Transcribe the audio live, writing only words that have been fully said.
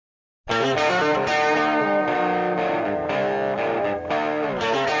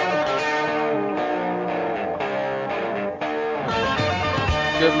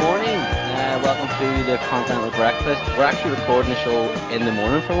good morning. Welcome to the Continental Breakfast. We're actually recording the show in the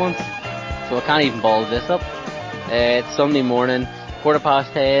morning for once, so I can't even ball this up. It's Sunday morning,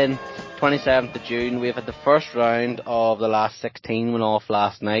 10:15, 27th of June. We've had the first round of the last 16 went off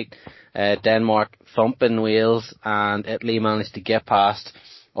last night. Denmark thumping Wales, and Italy managed to get past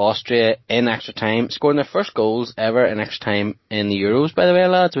Austria in extra time, scoring their first goals ever in extra time in the Euros, by the way,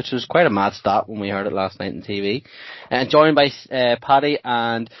 lads, which was quite a mad stat when we heard it last night on TV. And joined by Paddy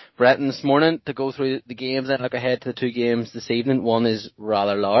and Brenton this morning to go through the games and look ahead to the two games this evening. One is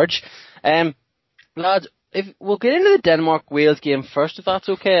rather large. Lads, if we'll get into the Denmark-Wales game first, if that's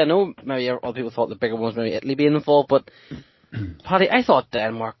okay. I know maybe other people thought the bigger one was maybe Italy being involved, but Paddy, I thought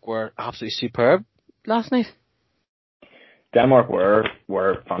Denmark were absolutely superb last night. Denmark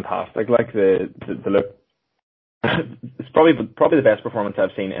were fantastic. Like the look, it's probably the best performance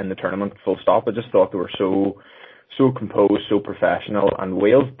I've seen in the tournament. Full stop. I just thought they were so composed, so professional, and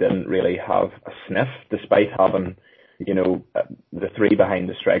Wales didn't really have a sniff, despite having the three behind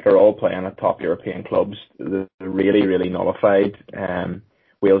the striker all playing at top European clubs. They really nullified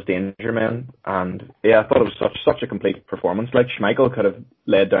Wales' danger men, and yeah, I thought it was such a complete performance. Like Schmeichel could have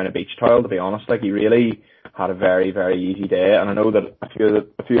laid down a beach towel, to be honest. Like he really had a very easy day, and I know that a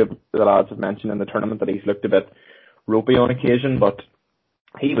few of the lads have mentioned in the tournament that he's looked a bit ropey on occasion, but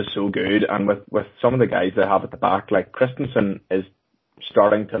he was so good. And with some of the guys they have at the back, like Christensen is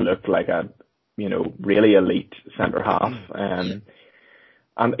starting to look like a really elite centre half, and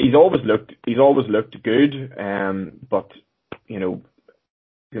he's always looked good, but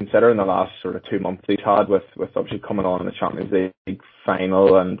considering the last sort of 2 months he's had with obviously coming on in the Champions League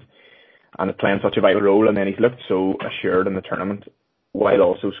final and playing such a vital role, and then he's looked so assured in the tournament while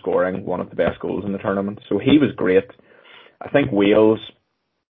also scoring one of the best goals in the tournament. So he was great. I think Wales,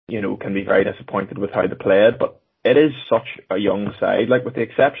 can be very disappointed with how they played, but it is such a young side. Like with the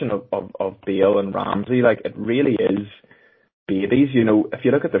exception of Bale and Ramsey, like it really is babies. If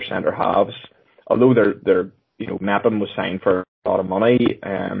you look at their centre halves, although they're Mepham was signed for a lot of money,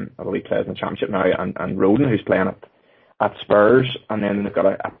 although he plays in the Championship now, and Roden, who's playing at Spurs, and then they've got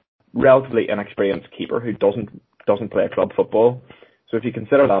a relatively inexperienced keeper who doesn't play club football. So if you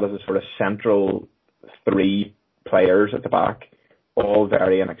consider that as a sort of central three players at the back, all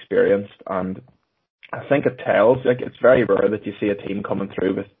very inexperienced, and I think it tells. Like it's very rare that you see a team coming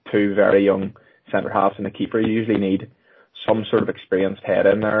through with two very young centre halves and a keeper. You usually need some sort of experienced head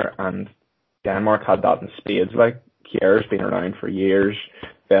in there, and Denmark had that in spades. Like Kjær's been around for years.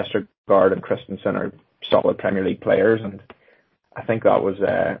 Vestergaard and Christensen are solid Premier League players, and I think that was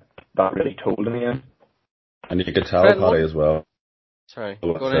that really told in the end. And you could tell, Paddy, as well. Sorry,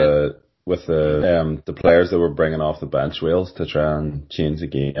 with the players that were bringing off the bench, Wales, to try and change the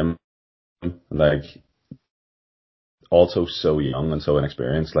game. Like, also so young and so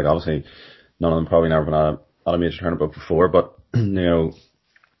inexperienced. Like, obviously, none of them probably never been at a major tournament before, but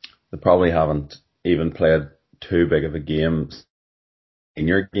they probably haven't even played too big of a game,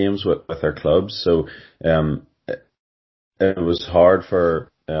 senior games with their clubs. So it was hard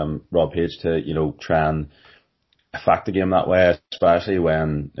for Rob Page to try and affect the game that way, especially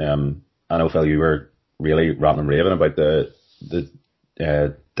when I know, Phil, you were really ranting and raving about the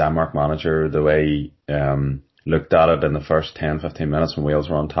Denmark manager, the way he looked at it in the first 10-15 minutes when Wales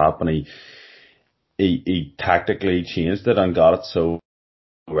were on top, and he tactically changed it and got it so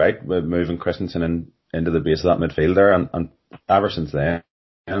right with moving Christensen into the base of that midfield there, and ever since then,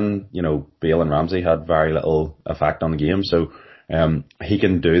 Bale and Ramsey had very little effect on the game. So he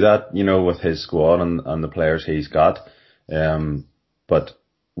can do that, with his squad and the players he's got. But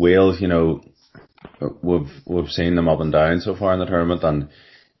Wales, we've seen them up and down so far in the tournament, and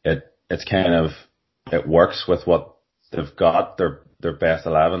it's kind of, it works with what they've got, their best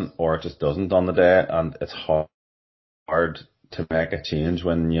 11, or it just doesn't on the day, and it's hard to make a change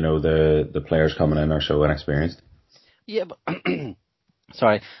when the players coming in are so inexperienced. Yeah, but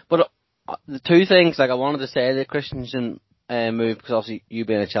sorry, but the two things, like I wanted to say, the Christensen move, because obviously you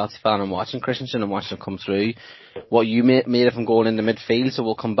being a Chelsea fan and watching Christensen and watching him come through, what you made of him going into midfield, so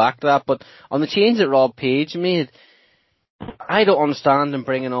we'll come back to that. But on the change that Rob Page made, I don't understand him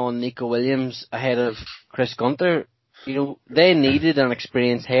bringing on Nico Williams ahead of Chris Gunter. They needed an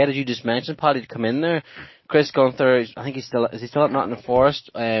experienced head, as you just mentioned, Paddy, to come in there. Chris Gunter, I think is he still at Nottingham Forest?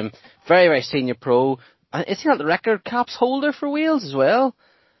 Very senior pro. Is he not the record caps holder for Wales as well?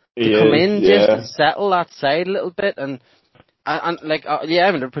 To come in just to settle that side a little bit, and I'm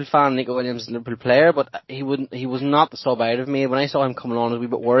a Liverpool fan, Nico Williams is a Liverpool player, but he was not the sub out of me. When I saw him coming on, I was a wee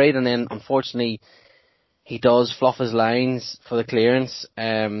bit worried, and then unfortunately he does fluff his lines for the clearance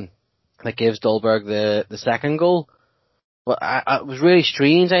that gives Dolberg the second goal. But it was really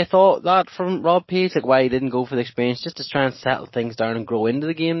strange, I thought, that from Rob Page, like why he didn't go for the experience, just to try and settle things down and grow into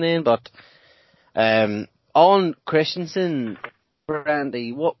the game then. But on Christensen,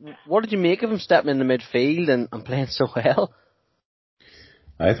 Randy, what did you make of him stepping in the midfield and playing so well?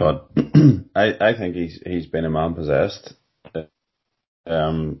 I thought, I think he's been a man possessed,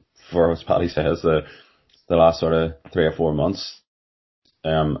 for as Paddy says, the last sort of 3 or 4 months,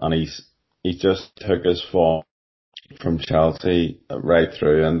 and he just took his form from Chelsea right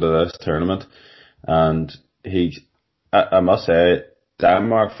through into this tournament, and I must say,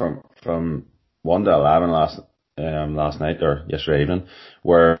 Denmark from 1 to 11 last night or yesterday evening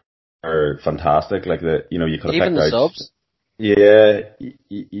were fantastic. Like you could have even picked the out subs. Yeah,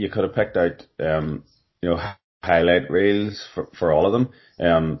 you could have picked out highlight reels for all of them.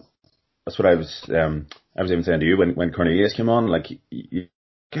 That's what I was even saying to you when Cornelius came on. Like,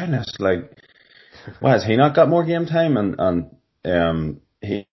 goodness, like, why has he not got more game time? And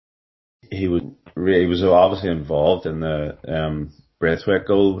he was obviously involved in the Braithwaite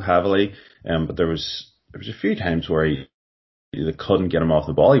goal heavily. But there was a few times where they couldn't get him off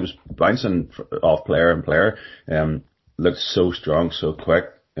the ball. He was bouncing off player and player. Looked so strong, so quick.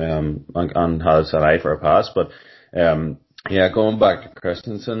 And has an eye for a pass. But going back to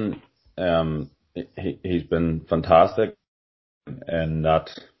Christensen, he's been fantastic, and that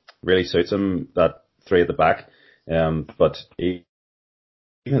really suits him, that 3 at the back. But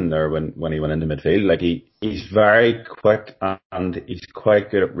even there when he went into midfield, like he's very quick and he's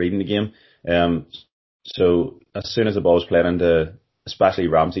quite good at reading the game. So as soon as the ball was played into especially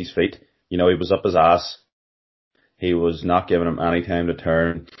Ramsey's feet, he was up his ass. He was not giving him any time to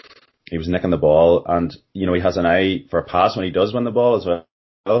turn. He was nicking the ball, and he has an eye for a pass when he does win the ball as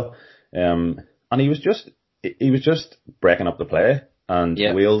well. And he was just breaking up the play, and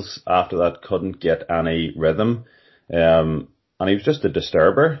Wales after that couldn't get any rhythm. And he was just a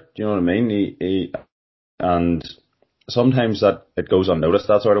disturber. Do you know what I mean? And sometimes that it goes unnoticed,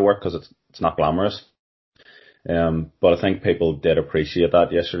 that sort of work, because it's not glamorous. But I think people did appreciate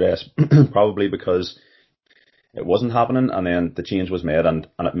that yesterday, probably because it wasn't happening, and then the change was made, and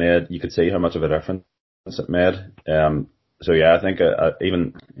it made, you could see how much of a difference it made. So yeah, I think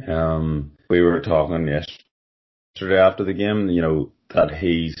even we were talking yesterday after the game, that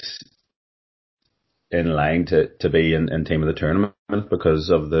he's in line to be in team of the tournament because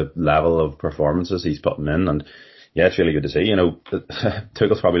of the level of performances he's putting in, and yeah, it's really good to see.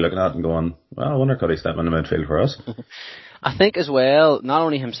 Tuchel's probably looking at it and going, well, I wonder could he step in the midfield for us. I think as well, not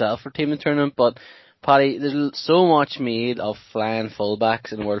only himself for team of the tournament, but Paddy, there's so much made of flying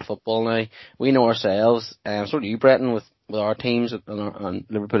fullbacks in world football now. We know ourselves, so do you, Breton, with our teams and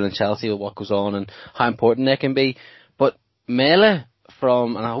Liverpool and Chelsea, with what goes on and how important they can be. But Mæhle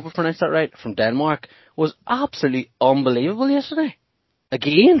and I hope I pronounced that right, from Denmark, was absolutely unbelievable yesterday.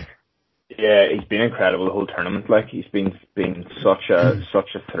 Again. Yeah, he's been incredible the whole tournament. Like, he's been such a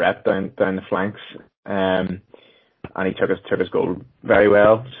threat down the flanks. And he took his goal very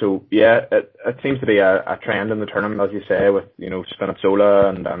well. So yeah, it seems to be a trend in the tournament, as you say, with Spinazzola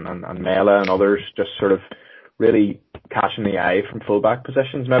and Mæhle and others just sort of really catching the eye from fullback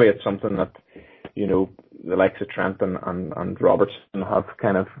positions. Maybe it's something that the likes of Trent and Robertson have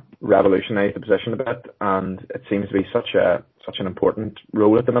kind of revolutionised the position a bit, and it seems to be such an important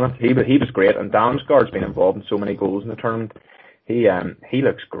role at the minute. He was great, and Damsgaard's been involved in so many goals in the tournament. He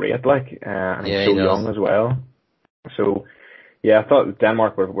looks great, and he's so young as well. So, yeah, I thought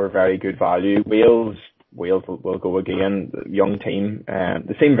Denmark were very good value. Wales will go again. Young team.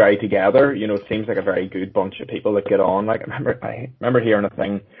 They seem very together. It seems like a very good bunch of people that get on. Like, I remember hearing a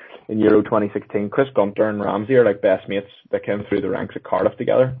thing in Euro 2016. Chris Gunter and Ramsey are like best mates that came through the ranks at Cardiff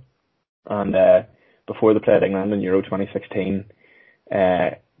together. And before they played England in Euro 2016,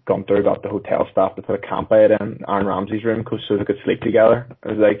 Gunter got the hotel staff to put a camp out in Aaron Ramsey's room so they could sleep together. It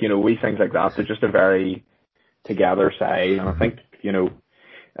was like, wee things like that. They're just a very together side, and I think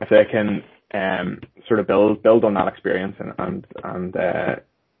if they can sort of build on that experience and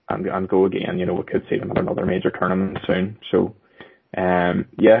go again, we could see them at another major tournament soon. So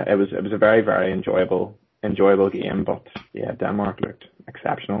it was a very, very enjoyable game, but yeah, Denmark looked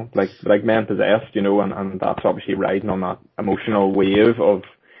exceptional, like men possessed, and that's obviously riding on that emotional wave of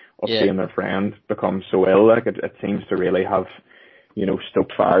seeing their friend become so ill. Like it seems to really have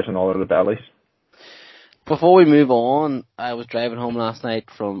stoked fires in all of the bellies. Before we move on, I was driving home last night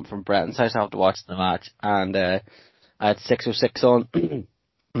from Breton's house after watching the match, and I had 606 on, and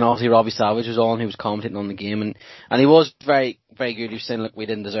obviously Robbie Savage was on, he was commentating on the game, and he was very, very good. He was saying, look, we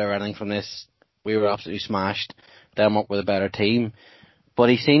didn't deserve anything from this, we were absolutely smashed, Denmark were the better team, but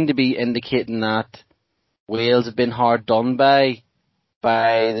he seemed to be indicating that Wales have been hard done by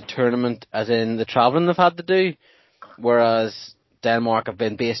the tournament, as in the travelling they've had to do, whereas Denmark have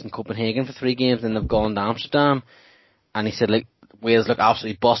been based in Copenhagen for 3 games and they've gone to Amsterdam. And he said, like, Wales look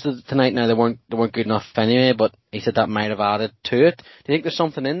absolutely busted tonight. Now they weren't good enough anyway, but he said that might have added to it. Do you think there's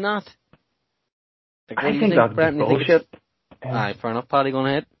something in that? Like, I think that's bullshit. Aye, fair enough, Paddy, go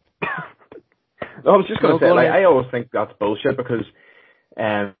ahead. No, I was just going to say, like, I always think that's bullshit because,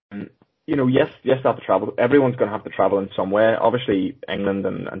 you know, yes, they have to travel. Everyone's going to have to travel in some way. Obviously, England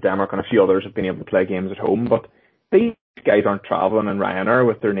and Denmark and a few others have been able to play games at home, but these guys aren't travelling in Ryanair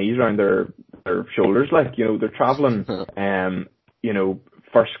with their knees around their shoulders. Like, you know, they're travelling, you know,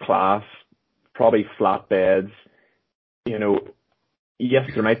 first class, probably flat beds. You know, yes,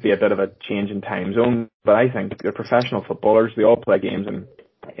 there might be a bit of a change in time zone, but I think they're professional footballers. They all play games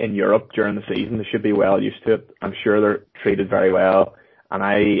in Europe during the season. They should be well used to it. I'm sure they're treated very well, and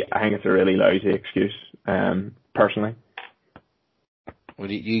I think it's a really lousy excuse, personally.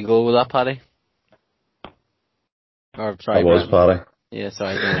 Would you go with that, Paddy? Or, sorry, I was, Paddy. Yeah,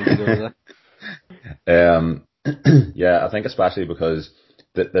 sorry, I didn't go with that. Yeah, I think especially because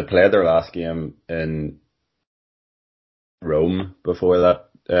they played their last game in Rome before that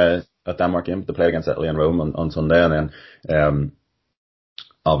Denmark game. They played against Italy in Rome on Sunday, and then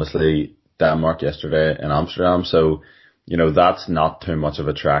obviously Denmark yesterday in Amsterdam. So, you know, that's not too much of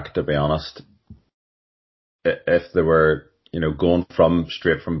a trek, to be honest. If they were, you know, going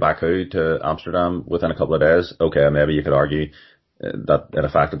straight from Baku to Amsterdam within a couple of days, okay, maybe you could argue that it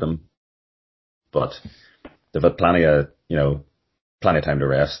affected them. But they've had plenty of time to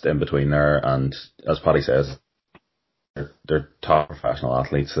rest in between there, and as Paddy says, they're top professional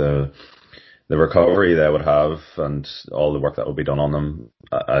athletes. The recovery they would have and all the work that would be done on them,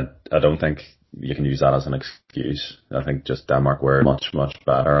 I don't think you can use that as an excuse. I think just Denmark were much, much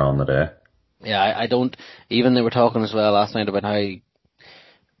better on the day. Yeah, I don't. Even they were talking as well last night about how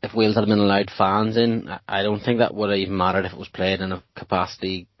if Wales had been allowed fans in, I don't think that would have even mattered if it was played in a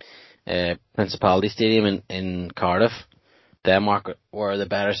capacity Principality Stadium in Cardiff. Denmark were the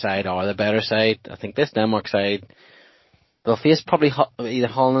better side, I think this Denmark side, they'll face probably either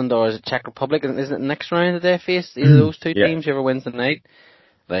Holland or is it Czech Republic. Isn't it the next round that they face? Either of those two teams, whoever wins the night.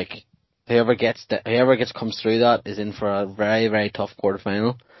 Like, whoever comes through that is in for a very, very tough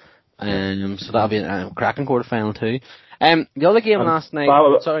quarterfinal. So that'll be a cracking quarterfinal too. The other game last night.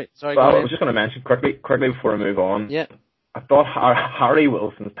 Sorry. I was just going to mention quickly before I move on. Yeah. I thought Harry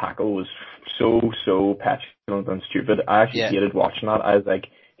Wilson's tackle was so petulant and stupid. I actually hated watching that. I was like,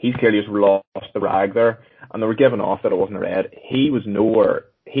 he's clearly just lost the rag there, and they were giving off that it wasn't a red. He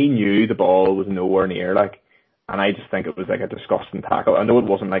knew the ball was nowhere near, like, and I just think it was like a disgusting tackle. I know it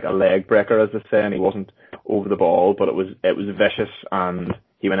wasn't like a leg breaker, as they say, and he wasn't over the ball, but it was vicious, and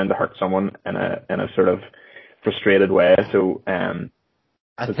he went in to hurt someone in a sort of frustrated way. So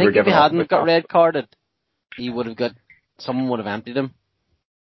I think if he hadn't got red carded, someone would have emptied him.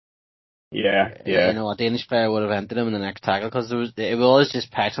 Yeah. You know, a Danish player would have emptied him in the next tackle because it was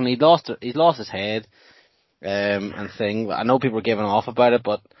just petulant. He's lost his head, and thing. I know people were giving off about it,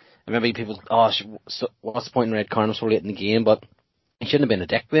 but maybe people, what's the point in red carding so late in the game? But he shouldn't have been a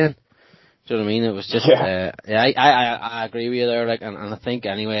dick then. Do you know what I mean? It was just, I agree with you there. Like, and I think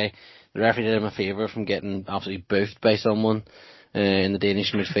anyway, the referee did him a favour from getting absolutely boofed by someone in the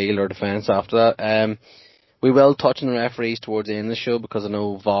Danish midfield or defence after that. We will touch on the referees towards the end of the show because I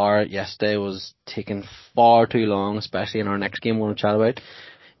know VAR yesterday was taking far too long, especially in our next game we're going to chat about.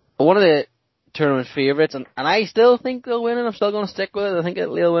 But one of the tournament favourites, and I still think they'll win it, I'm still going to stick with it, I think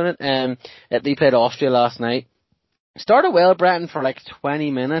they'll win it. They played Austria last night. Started well, Breton, for like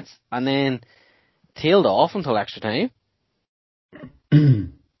 20 minutes, and then tailed off until extra time.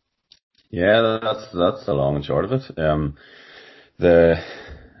 Yeah, that's the long and short of it.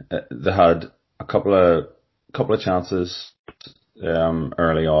 They had a couple of chances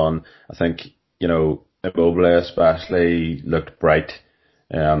early on. I think, you know, Immobile especially looked bright,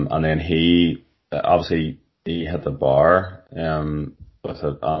 and then he obviously hit the bar with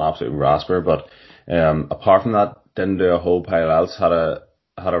an absolute rasper. But apart from that, didn't do a whole pile else. Had a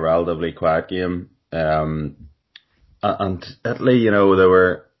relatively quiet game. And Italy, you know,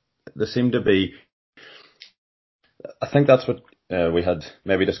 they seemed to be. I think that's what we had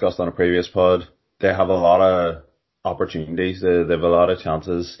maybe discussed on a previous pod. They have a lot of opportunities. They have a lot of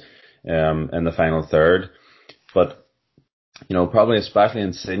chances in the final third, but you know, probably especially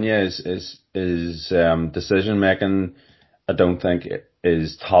Insigne's decision making, I don't think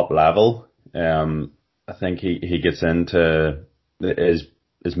is top level. I think he gets into his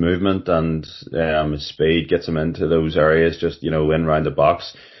movement and his speed gets him into those areas, just, you know, in round the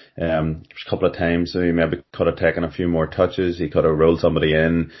box. There's a couple of times so he maybe could have taken a few more touches. He could have rolled somebody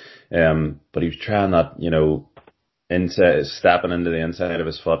in, but he was trying that, inside, stepping into the inside of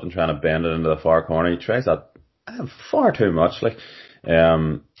his foot and trying to bend it into the far corner. He tries that far too much.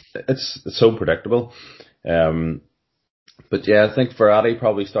 It's so predictable. But yeah, I think Verratti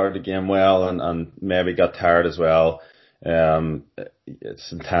probably started the game well and maybe got tired as well.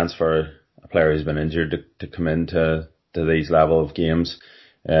 It's intense for a player who's been injured to come into these level of games.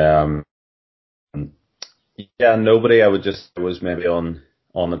 Nobody I would just was maybe on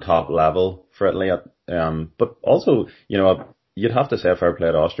the top level for Italy. But also, you'd have to say fair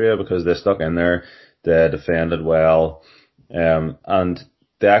play to Austria because they stuck in there, they defended well, and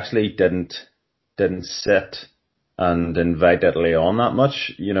they actually didn't sit and invite Italy on that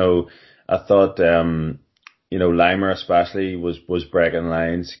much. I thought, Limer especially was breaking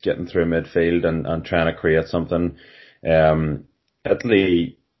lines, getting through midfield and trying to create something.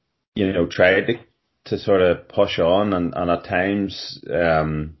 Italy, tried to sort of push on and at times,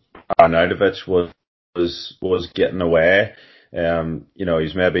 Arnautovic was getting away.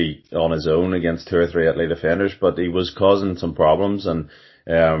 He's maybe on his own against 2 or 3 Italy defenders, but he was causing some problems and,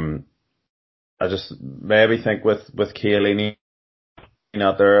 I just maybe think with Chiellini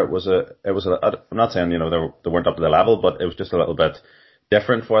out there, it was I'm not saying, they weren't up to the level, but it was just a little bit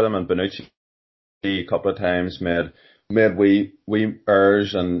different for them. And Bonucci a couple of times made wee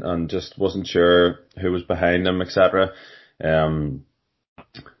errors and just wasn't sure who was behind him, etc.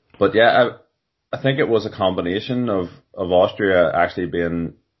 But yeah, I think it was a combination of Austria actually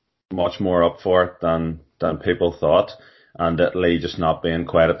being much more up for it than people thought, and Italy just not being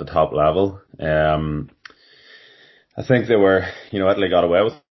quite at the top level. I think they were, Italy got away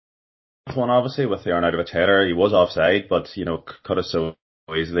with one obviously with the Arnautovic header. He was offside, but could have so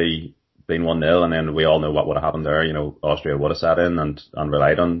easily been 1-0, and then we all know what would have happened there. Austria would have sat in and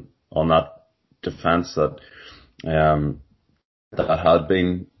relied on that defence that had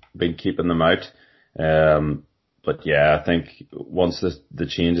been keeping them out. But yeah, I think once the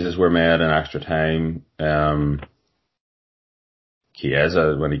changes were made in extra time,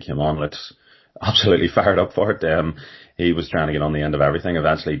 Chiesa, when he came on, looked absolutely fired up for it. He was trying to get on the end of everything.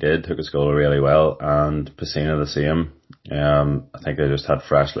 Eventually did, took his goal really well, and Pessina the same. I think they just had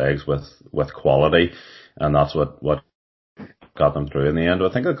fresh legs with quality, and that's what got them through in the end. I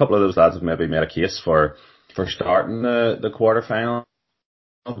think a couple of those lads have maybe made a case for starting the quarter final.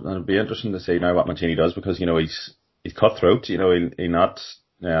 And it'd be interesting to see now what Mancini does, because he's cutthroat. He not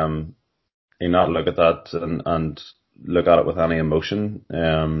look at that and look at it with any emotion.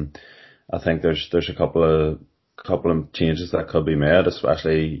 I think there's a couple of changes that could be made,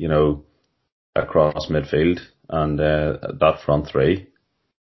 especially across midfield and that front three.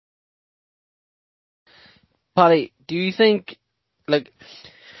 Paddy, do you think I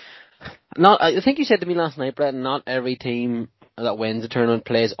think you said to me last night, Brett, not every team that wins the tournament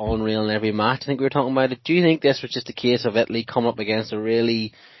plays unreal in every match. I think we were talking about it. Do you think this was just a case of Italy coming up against a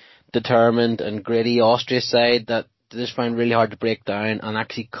really determined and gritty Austria side that they just find really hard to break down, and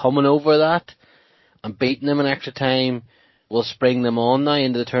actually coming over that and beating them in extra time will spring them on now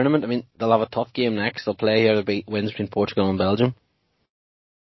into the tournament? I mean, they'll have a tough game next. They'll play here to wins between Portugal and Belgium.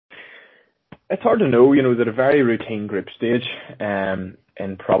 It's hard to know. They're a very routine group stage, and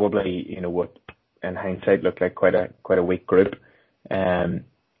probably what in hindsight looked like quite a weak group, and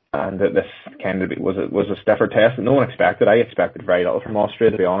that this kind of was a stiffer test that no one expected. I expected very little from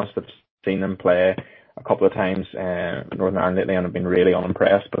Austria, to be honest. I've seen them play a couple of times in Northern Ireland lately, and I've been really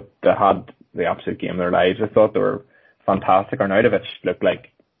unimpressed. But they had the absolute game of their lives. I thought they were fantastic. Arnautovic looked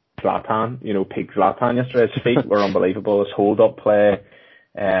like Zlatan, peak Zlatan yesterday. His feet were unbelievable. His hold up play,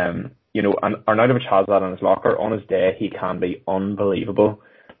 and Arnautovic has that in his locker. On his day, he can be unbelievable,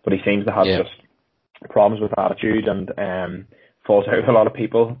 but he seems to have just problems with attitude and falls out with a lot of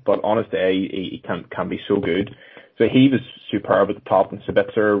people. But on his day, he can be so good. So he was superb at the top, and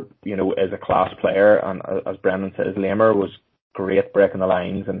Sabitzer, is a class player, and as Brendan says, Lamer was great breaking the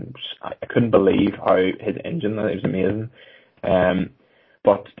lines, and I couldn't believe how his engine, it was amazing.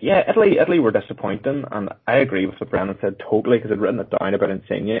 But yeah, Italy were disappointing, and I agree with what Brendan said totally, because I'd written it down about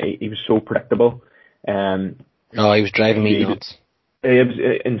Insigne. He was so predictable. He was driving me nuts. It was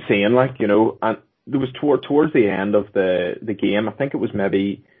insane, and there was towards the end of the game, I think it was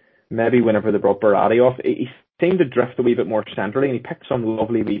maybe whenever they brought Verratti off, he seemed to drift a wee bit more centrally, and he picked some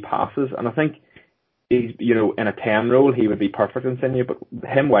lovely wee passes, and I think he's, in a 10 role, he would be perfect in Insigne, but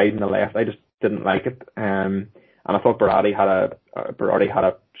him wide on the left, I just didn't like it. And I thought Verratti had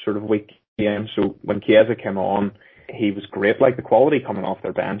a sort of weak game. So when Chiesa came on, he was great. Like, the quality coming off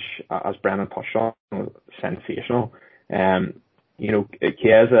their bench, as Brennan touched on, was sensational.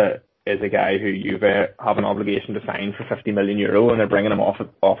 Chiesa is a guy who Juve have an obligation to sign for €50 million, and they're bringing him off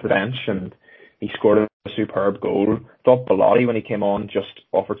the bench, and he scored a superb goal. Thought Belotti, when he came on, just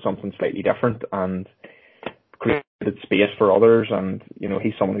offered something slightly different and created space for others, and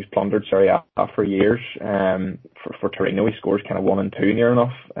he's someone who's plundered Serie A for years. For Torino, he scores kind of 1 and 2 near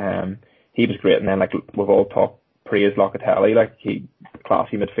enough. He was great, and then we've all talked praise Locatelli, he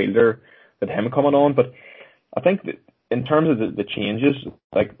classy midfielder, with him coming on. But I think that in terms of the changes,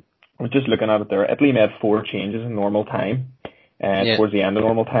 I was just looking at it there. Italy made 4 changes in normal time, towards the end of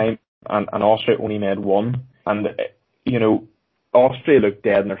normal time, and Austria only made 1. And Austria looked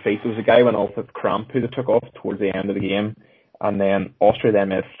dead in their feet. There was a guy went off with cramp who they took off towards the end of the game, and then Austria then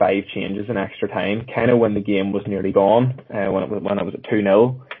made 5 changes in extra time, kind of when the game was nearly gone, when it was at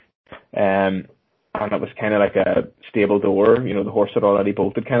 2-0, and it was kind of like a stable door. The horse had already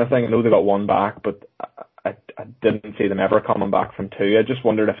bolted kind of thing. I know they got 1 back, but I didn't see them ever coming back from 2. I just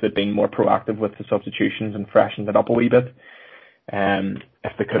wondered if they'd been more proactive with the substitutions and freshened it up a wee bit,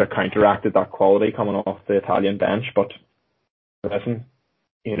 if they could have counteracted that quality coming off the Italian bench. But listen,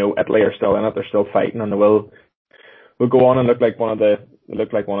 Italy are still in it. They're still fighting, and they will go on and look like one of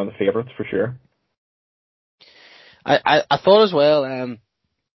the favourites for sure. I thought as well.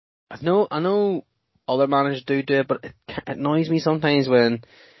 I know other managers do it, but it annoys me sometimes when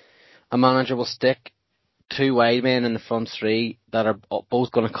a manager will stick 2 wide men in the front 3 that are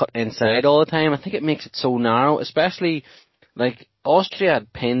both going to cut inside all the time. I think it makes it so narrow, especially Austria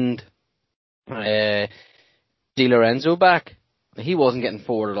had pinned Di Lorenzo back. He wasn't getting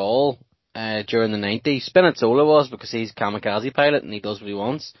forward at all during the 90s. Spinazzola was, because he's kamikaze pilot and he does what he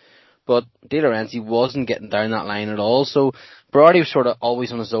wants. But Di Lorenzo wasn't getting down that line at all. So Berardi was sort of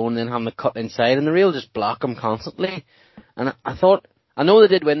always on his own, then having to cut inside, and the Real just block him constantly. And I know they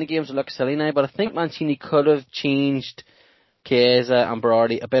did win the games, it looks silly now, but I think Mancini could have changed Chiesa and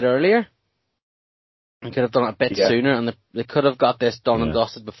Berardi a bit earlier. He could have done it a bit sooner, and they could have got this done and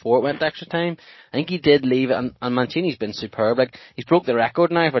dusted before it went to extra time. I think he did leave it, and Mancini's been superb. He's broke the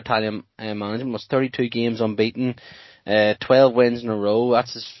record now for Italian management. Was 32 games unbeaten, 12 wins in a row.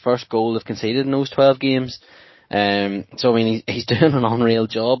 That's his first goal they've conceded in those 12 games. So I mean, he's doing an unreal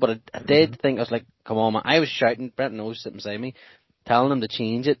job. But I did think, I was like, come on, man. I was shouting, Brent knows, sitting beside me, telling him to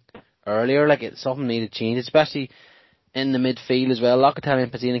change it earlier. Something needed to change, especially in the midfield as well. Locatelli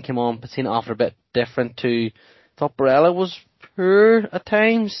and Pezzina came on. Pezzina offered a bit different to... thought Barella was poor at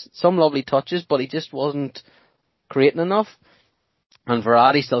times. Some lovely touches, but he just wasn't creating enough. And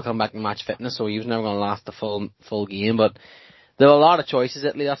Verratti still come back in match fitness, so he was never going to last the full game. But there were a lot of choices,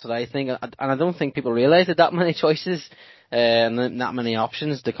 Italy, that's what I think. And I don't think people realise that many choices and that many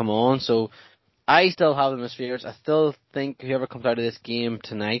options to come on. So I still have them as favourites. I still think whoever comes out of this game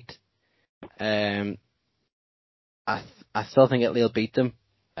tonight... I still think Italy will beat them,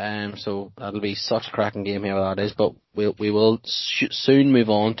 so that'll be such a cracking game here, that is. But we will soon move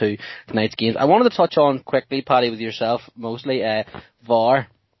on to tonight's games. I wanted to touch on quickly, Paddy, with yourself mostly, VAR,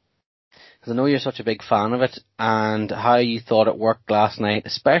 because I know you're such a big fan of it, and how you thought it worked last night,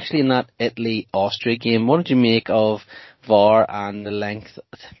 especially in that Italy-Austria game. What did you make of VAR and the length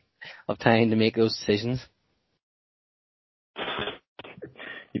of time to make those decisions?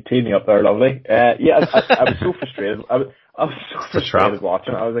 You teed me up there, lovely. I was so frustrated. I was so frustrated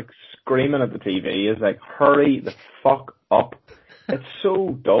watching it. I was screaming at the TV. It's hurry the fuck up. It's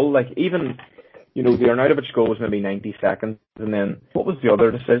so dull. Even, the Arnautovic goal was maybe 90 seconds, and then what was the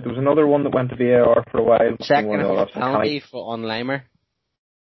other decision? There was another one that went to VAR for a while. Second penalty on Leimer.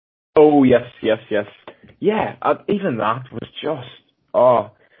 Oh yes. Yeah, even that was just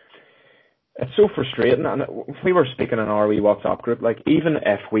it's so frustrating. And we were speaking in our wee WhatsApp group, even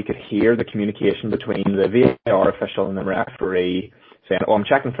if we could hear the communication between the VAR official and the referee saying, "Oh, I'm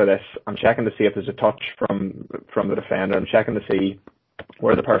checking for this. I'm checking to see if there's a touch from the defender. I'm checking to see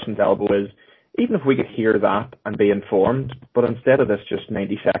where the person's elbow is." Even if we could hear that and be informed, but instead of this, just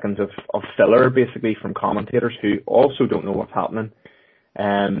 90 seconds of filler, basically, from commentators who also don't know what's happening,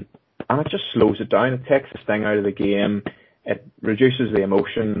 and it just slows it down. It takes the sting out of the game. It reduces the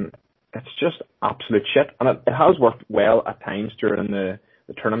emotion. It's just absolute shit. And it has worked well at times during the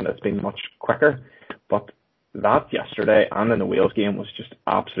tournament. It's been much quicker. But that yesterday and in the Wales game was just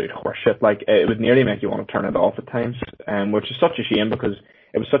absolute horseshit. It would nearly make you want to turn it off at times, which is such a shame because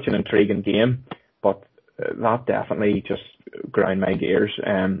it was such an intriguing game. But that definitely just ground my gears.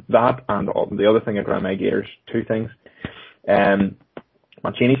 That and the other thing that ground my gears, 2 things.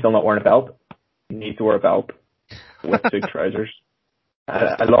 Mancini's still not wearing a belt. He needs to wear a belt with suit trousers.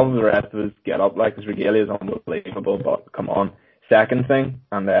 I love the rest of his get-up, his regalia is unbelievable, but come on. Second thing,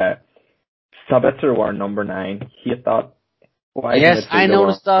 and Sabitzer wearing number 9, hate that. Wide in Yes, I midfield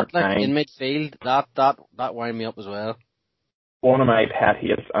noticed or that. Like in nine. midfield, that wound me up as well. One of my pet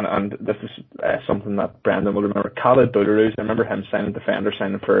hates, and this is something that Brendan will remember, Khalid Boudreaux. I remember him signing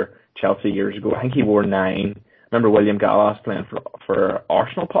for Chelsea years ago. I think he wore 9. I remember William Gallas playing for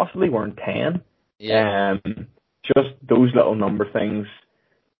Arsenal, possibly wearing 10. Yeah. Just those little number things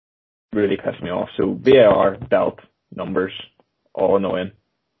really piss me off. So VAR, belt, numbers, all annoying.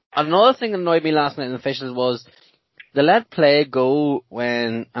 Another thing that annoyed me last night in the officials was they let play go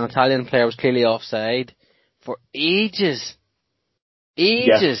when an Italian player was clearly offside for ages.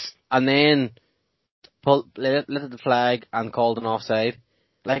 Yes. And then lifted the flag and called an offside.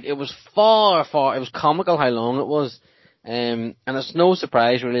 Like, it was far, it was comical how long it was. And it's no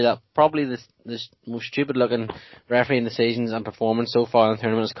surprise really that probably the most stupid looking refereeing decisions and performance so far in the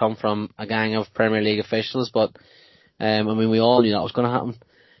tournament has come from a gang of Premier League officials, but I mean, we all knew that was going to happen.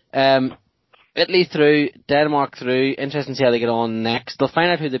 Italy through, Denmark through. Interesting to see how they get on next. They'll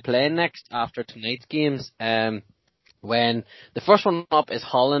find out who they play next after tonight's games. When the first one up is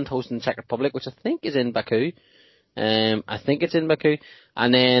Holland hosting the Czech Republic, which I think is in Baku. I think it's in Baku.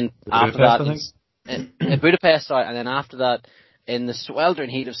 And then after Budapest, that, in Budapest, sorry. And then after that, in the sweltering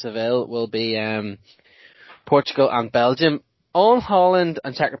heat of Seville, will be Portugal and Belgium. On Holland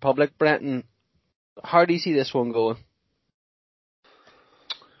and Czech Republic, Brenton, how do you see this one going?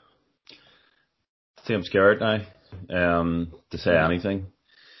 See, I'm scared now to say anything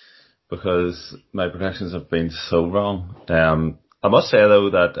because my predictions have been so wrong. I must say though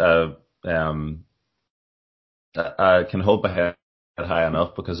that I can hold my head high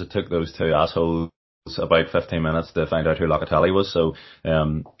enough because it took those two assholes about 15 minutes to find out who Locatelli was. So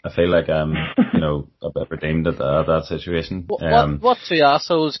I feel like I'm a bit redeemed at that situation. What two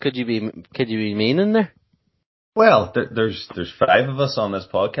assholes could you be meaning there? Well, there's 5 of us on this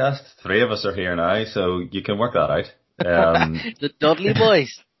podcast. 3 of us are here now, so you can work that out. The Dudley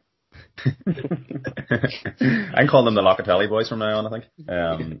boys. I'm calling them the Locatelli boys from now on, I think.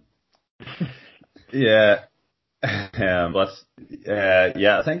 Yeah. But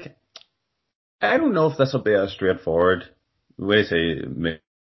yeah, I think I don't know if this will be as straightforward. We say maybe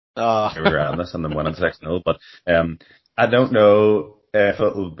we're at this and then winning 6-0, but I don't know if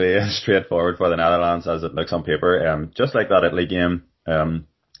it will be as straightforward for the Netherlands as it looks on paper. Just like that Italy game, the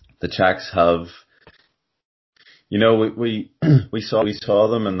Czechs have, we saw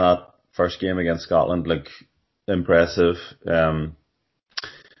them in that first game against Scotland look impressive, and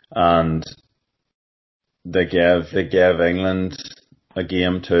they gave England a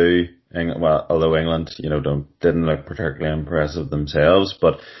game too. Well, although England, didn't look particularly impressive themselves,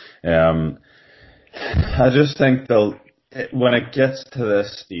 but I just think when it gets to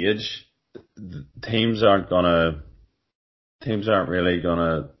this stage, teams aren't really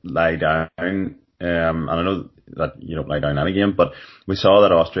gonna lie down. And I know that you don't lie down any game, but we saw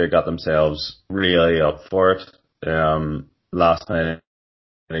that Austria got themselves really up for it last night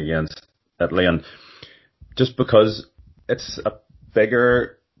against Italy, and just because it's a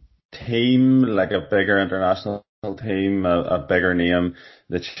bigger team, like a bigger international team, a bigger name,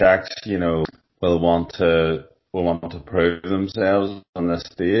 the Czechs, will want to prove themselves on this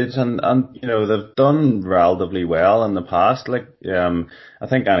stage, and they've done relatively well in the past. Like I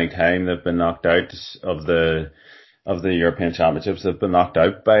think any time they've been knocked out of the European Championships, they've been knocked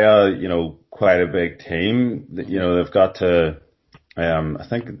out by quite a big team. They've got to I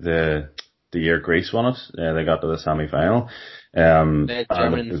think the year Greece won it, they got to the semi-final.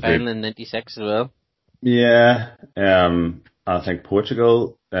 Germany in the final in '96 as well. Yeah, I think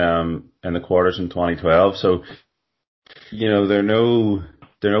Portugal in the quarters in 2012. So they're no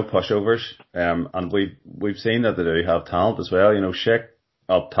pushovers, and we've seen that they do have talent as well. Schick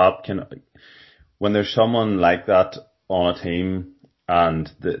up top when there's someone like that on a team, and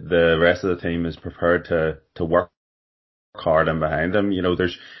the rest of the team is prepared to work hard in behind them.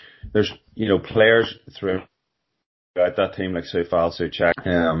 There's players throughout that team like Soufal, Souček,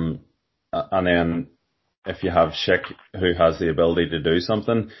 and then if you have Schick who has the ability to do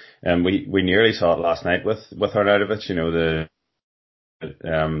something, and we nearly saw it last night with Arnautovic.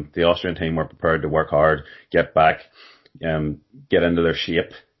 The Austrian team were prepared to work hard, get back, get into their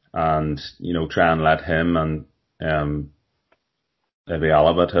shape, and try and let him and maybe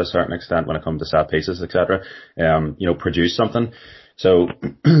Alaba to a certain extent when it comes to set pieces, etc. Produce something. So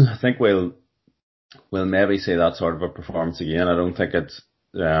I think we'll maybe see that sort of a performance again. I don't think it's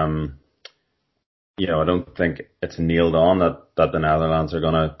I don't think it's nailed on that the Netherlands are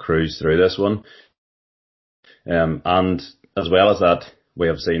going to cruise through this one. And as well as that, we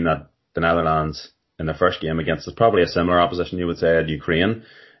have seen that the Netherlands in their first game against probably a similar opposition, you would say, at Ukraine,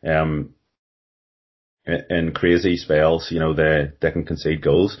 in crazy spells, they can concede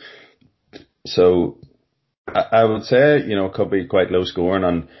goals. So I would say, it could be quite low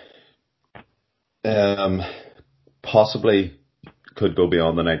scoring and possibly could go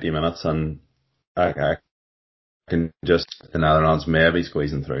beyond the 90 minutes, and I can just the Netherlands maybe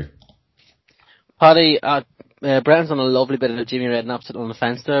squeezing through. Paddy, Brenton's done a lovely bit of Jimmy Redknapp sitting on the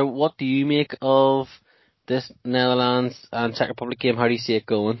fence there. What do you make of this Netherlands and Czech Republic game? How do you see it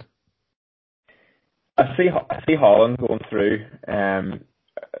going? I see Holland going through.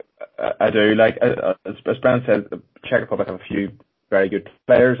 I do, like, as Brenton said, the Czech Republic have a few very good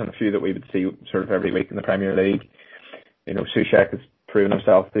players and a few that we would see sort of every week in the Premier League. Souček has proven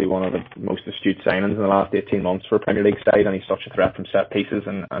himself to be one of the most astute signings in the last 18 months for a Premier League side, and he's such a threat from set pieces,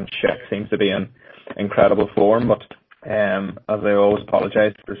 and Czech seems to be in incredible form. But as I always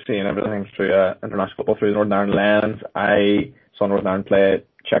apologise for seeing everything through international football through the Northern Ireland lens, I saw Northern Ireland play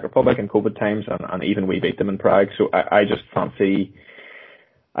Czech Republic in COVID times, and even we beat them in Prague. So I just fancy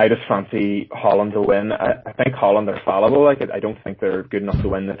Holland to win. I think Holland are fallible. I don't think they're good enough to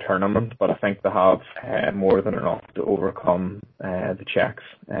win the tournament, but I think they have more than enough to overcome the Czechs.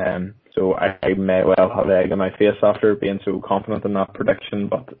 So I may well have egg on my face after being so confident in that prediction.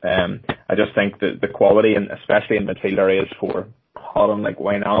 But I just think that the quality, and especially in midfield areas for Holland, like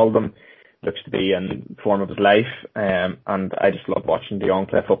Wijnaldum, looks to be in form of his life. And I just love watching De Jong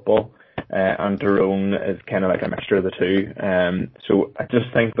play football. And De Roon is kind of like a mixture of the two. So I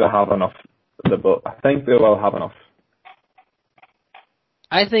just think they'll have enough. I think they will have enough.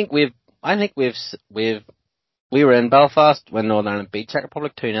 We were in Belfast when Northern Ireland beat Czech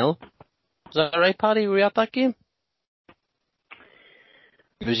Republic 2-0. Was that right, Paddy? Were you at that game?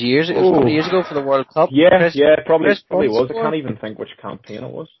 It was a couple of years ago for the World Cup. Yeah, probably was. I can't even think which campaign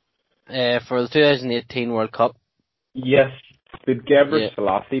it was. For the 2018 World Cup. Yes. Did Gebre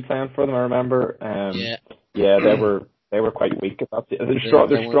Selassie playing for them? I remember. They were quite weak at that stage.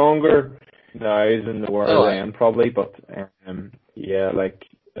 They're stronger now than they were then, probably. But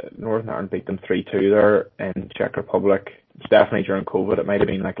Northern Ireland beat them 3-2 there in Czech Republic. It's definitely during COVID. It might have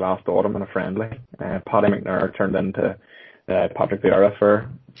been like last autumn in a friendly. Paddy McNair turned into Patrick Vieira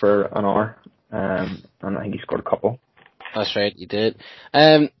for an hour, and I think he scored a couple. That's right, he did.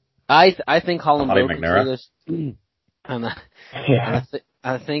 I think Holland Paddy will McNair. This. And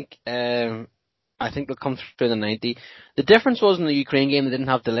I think they'll come through the 90. The difference was in the Ukraine game they didn't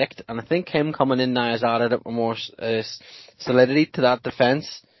have De Ligt, and I think him coming in now has added up more solidity to that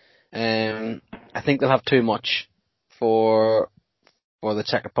defence. I think they'll have too much for the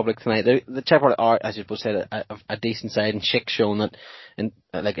Czech Republic tonight. The Czech Republic are, as you both said, a decent side, and Schick's shown that in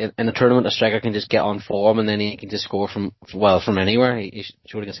a tournament a striker can just get on form and then he can just score from anywhere. He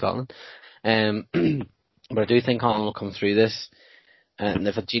showed against Scotland. But I do think Holland will come through this. And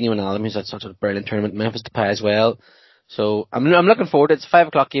they've had Gini Wijnaldum, who's had such a brilliant tournament. Memphis Depay as well. So I'm looking forward to it. It's 5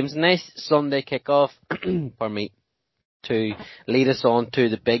 o'clock game. It's a nice Sunday kickoff, pardon me, to lead us on to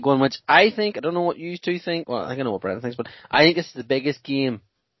the big one, which I don't know what you two think. Well, I think I know what Brendan thinks, but I think this is the biggest game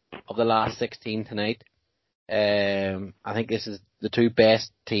of the last 16 tonight. I think this is the two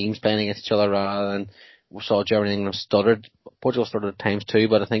best teams playing against each other rather than we saw Germany and England stuttered. Portugal stuttered at times too,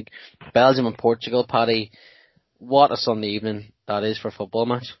 but I think Belgium and Portugal, Paddy, what a Sunday evening that is for a football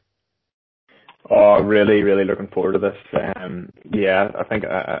match. Oh, really, really looking forward to this. I think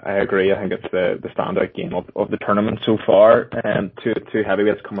I agree. I think it's the standout game of the tournament so far. Two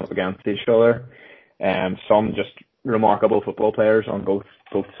heavyweights coming up against each other. Some just remarkable football players on both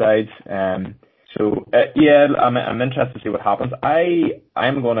sides. I'm interested to see what happens.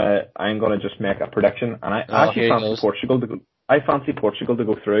 I'm gonna just make a prediction, and I actually fancy Portugal to go. I fancy Portugal to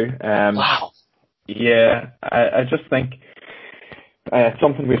go through. Wow. Yeah, I just think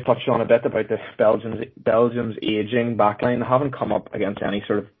something we've touched on a bit about the Belgium's aging backline. They haven't come up against any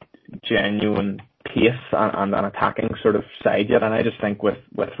sort of genuine pace and an attacking sort of side yet, and I just think with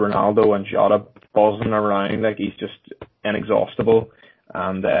Ronaldo and Jota buzzing around, like he's just inexhaustible.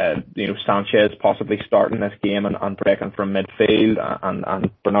 And Sanchez possibly starting this game and breaking from midfield, and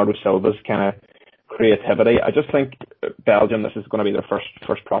Bernardo Silva's kind of creativity. I just think Belgium, this is going to be their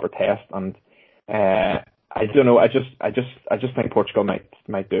first proper test, and I don't know. I just think Portugal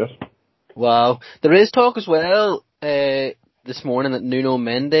might do it. Wow, there is talk as well this morning that Nuno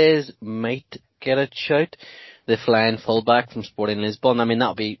Mendes might get a shout. The flying fullback from Sporting Lisbon. I mean,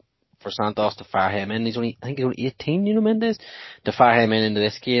 that'll be for Santos to fire him in. He's only 18, Nuno Mendes. To fire him into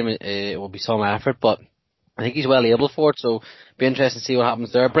this game, it will be some effort, but I think he's well able for it, so be interesting to see what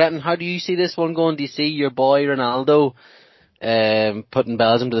happens there. Brenton, how do you see this one going? Do you see your boy Ronaldo putting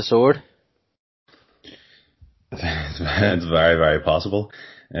Belgium to the sword? It's very, very possible.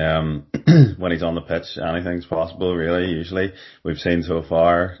 When he's on the pitch, anything's possible, really. Usually, we've seen so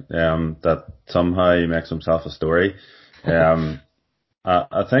far that somehow he makes himself a story. I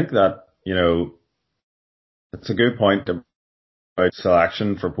think that it's a good point about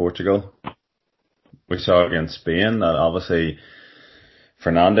selection for Portugal. We saw against Spain that obviously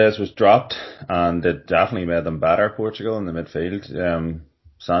Fernandes was dropped, and it definitely made them better, Portugal, in the midfield.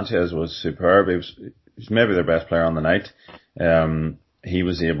 Sanchez was superb. He was maybe their best player on the night. He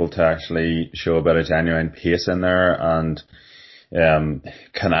was able to actually show a bit of genuine pace in there and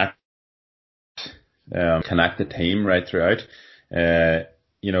connect the team right throughout. There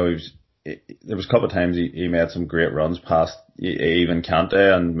was a couple of times he made some great runs past even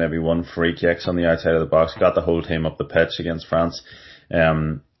Kante, and maybe one free kicks on the outside of the box. Got the whole team up the pitch against France.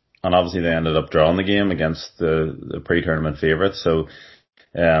 And obviously they ended up drawing the game against the pre-tournament favourites. So,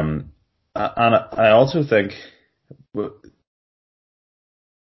 and I also think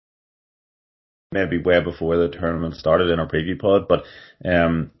maybe way before the tournament started in our preview pod, but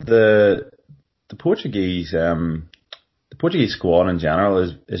the Portuguese squad in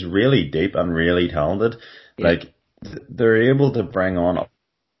general is really deep and really talented. Yeah. Like they're able to bring on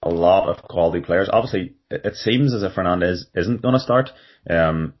a lot of quality players. Obviously, it seems as if Fernandes isn't going to start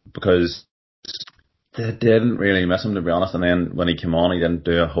because they didn't really miss him, to be honest. And then when he came on, he didn't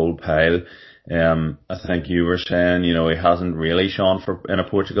do a whole pile. I think you were saying, he hasn't really shone in a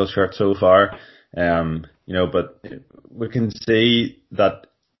Portugal shirt so far. But we can see that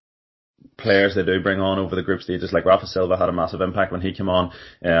players they do bring on over the group stages, like Rafa Silva had a massive impact when he came on.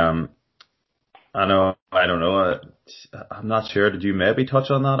 I don't know. I'm not sure. Did you maybe touch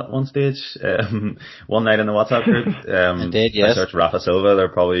on that at one stage? One night in the WhatsApp group. I did, yes. I searched Rafa Silva.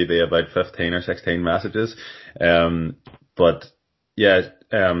 There'll probably be about 15 or 16 messages. But yeah,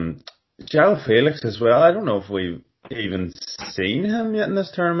 João Felix as well. I don't know if we've even seen him yet in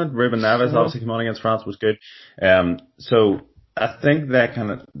this tournament. Ruben Neves obviously came on against France, was good. So I think that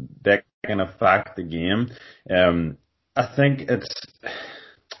can affect the game. I think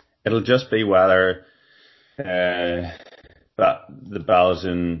it'll just be whether that the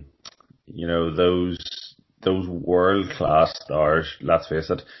Belgian, those world class stars. Let's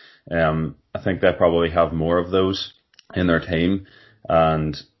face it. I think they probably have more of those in their team,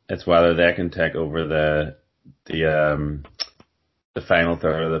 and it's whether they can take over the final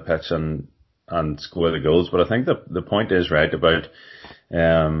third of the pitch and score the goals. But I think the point is right about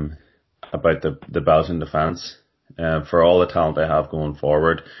the Belgian defence. For all the talent they have going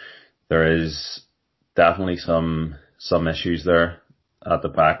forward, there is definitely some issues there at the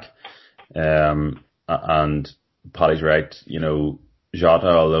back. And Paddy's right, Jota,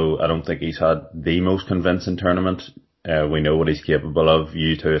 although I don't think he's had the most convincing tournament, we know what he's capable of.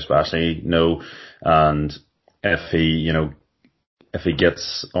 You two especially know. And if he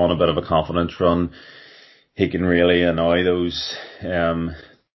gets on a bit of a confidence run, he can really annoy those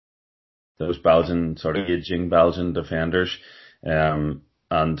Belgian, sort of aging Belgian defenders.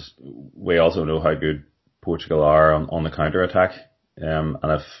 And we also know how good Portugal are on the counter attack. And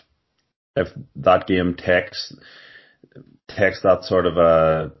if that game takes that sort of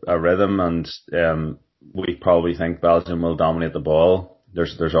a rhythm, and we probably think Belgium will dominate the ball,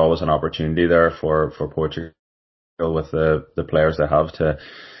 there's always an opportunity there for Portugal with the players they have to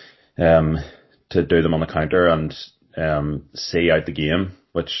do them on the counter and see out the game,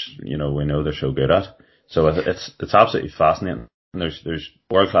 which we know they're so good at. So it's absolutely fascinating. There's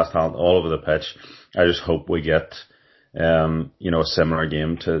world class talent all over the pitch. I just hope we get a similar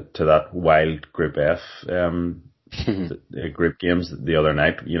game to that wild Group F group games the other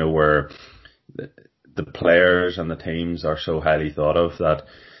night. Where the players and the teams are so highly thought of that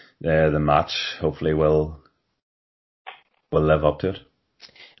the match hopefully will live up to it.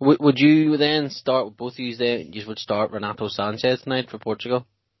 Would you then start, both of you then, you would start Renato Sanchez tonight for Portugal?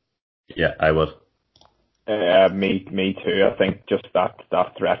 Yeah, I would. Me too. I think just that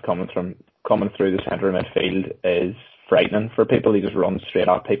threat coming through the centre of midfield is frightening for people. He just runs straight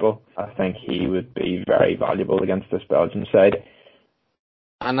at people. I think he would be very valuable against this Belgian side.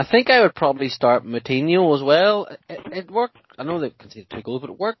 And I think I would probably start Moutinho as well. It worked. I know they conceded 2 goals, but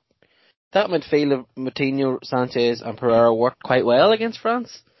it worked. That midfield of Moutinho, Sanchez and Pereira worked quite well against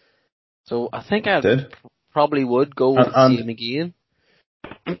France. So I think I probably would go with the same again.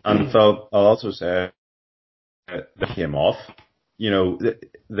 And Phil, I'll also say they came off. You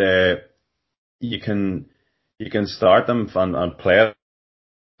can start them and play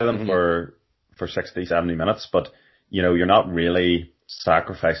them for 60, 70 minutes, but you're not really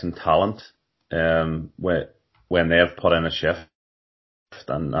sacrificing talent when they've put in a shift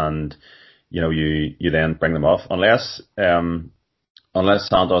and you then bring them off, unless unless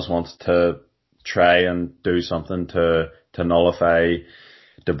Santos wants to try and do something to nullify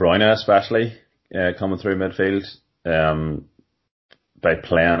De Bruyne, especially coming through midfield, by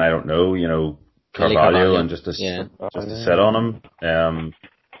playing, I don't know, Carvalho and just to sit on him.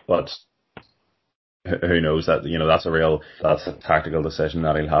 But who knows that, that's a tactical decision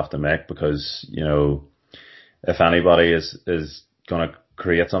that he'll have to make, because, if anybody is going to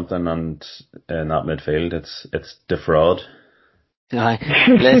create something and in that midfield, it's defraud.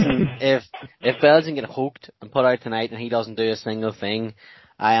 Listen, if Belgium get hooked and put out tonight and he doesn't do a single thing,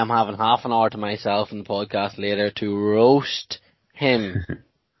 I am having half an hour to myself in the podcast later to roast him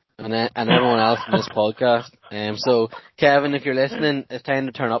and everyone else in this podcast. So Kevin, if you're listening, it's time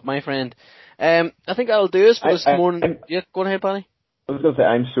to turn up, my friend. I think I'll do this for this morning. Yeah, go ahead, Paddy. I was going to say,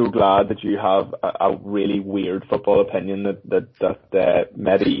 I'm so glad that you have a really weird football opinion that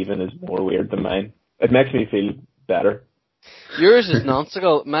maybe even is more weird than mine. It makes me feel better. Yours is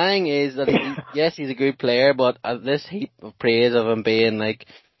nonsensical. Mine is that yes, he's a good player, but this heap of praise of him being like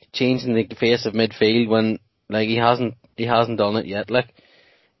changing the face of midfield when like he hasn't done it yet, like,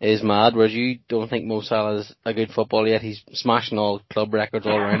 is mad. Whereas you don't think Mo Salah is a good footballer yet. He's smashing all club records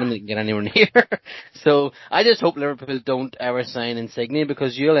all around him that he can get anywhere near. So I just hope Liverpool don't ever sign Insigne,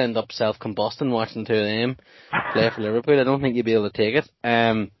 because you'll end up self-combusting watching two of them play for Liverpool. I don't think you'll be able to take it.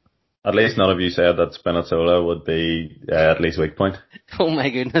 At least none of you said that Spinazzola would be at least weak point. Oh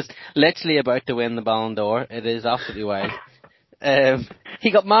my goodness. Literally about to win the Ballon d'Or. It is absolutely wild.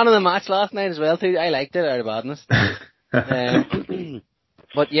 He got man of the match last night as well too. I liked it, out of badness.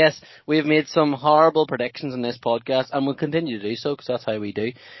 But yes, we've made some horrible predictions in this podcast, and we'll continue to do so, because that's how we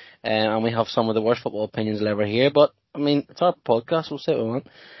do. And we have some of the worst football opinions you'll ever hear. But, I mean, it's our podcast, we'll say what we want.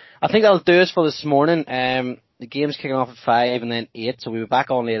 I think I'll do this for this morning. The game's kicking off at 5 and then 8, so we'll be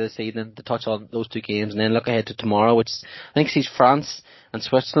back on later this evening to touch on those two games, and then look ahead to tomorrow, which I think sees France and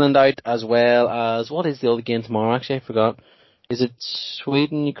Switzerland out, as well as, what is the other game tomorrow, actually? I forgot. Is it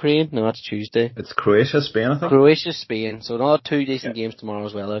Sweden, Ukraine? No, that's Tuesday. It's Croatia, Spain, I think. Croatia, Spain. So another two decent games tomorrow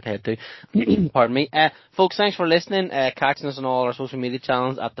as well, look ahead to. Pardon me. Folks, thanks for listening, catching us on all our social media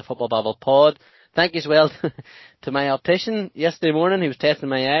channels at the Football Babble Pod. Thank you as well to my optician yesterday morning. He was testing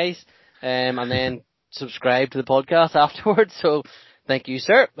my eyes, and then subscribe to the podcast afterwards. So thank you,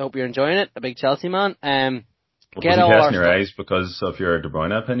 sir. I hope you're enjoying it. A big Chelsea man. Get all testing your eyes because of your De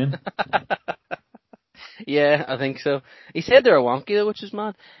Bruyne opinion? Yeah, I think so. He said they were wonky though, which is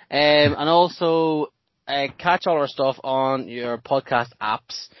mad. And also catch all our stuff on your podcast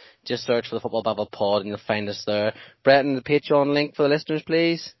apps. Just search for the Football Babble Pod and you'll find us there. Bretton, the Patreon link for the listeners,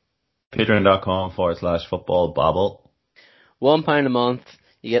 please. Patreon.com/Football Babble. £1 a month.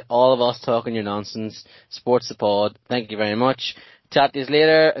 You get all of us talking your nonsense. Sports the pod. Thank you very much. Chat to you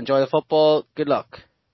later. Enjoy the football. Good luck.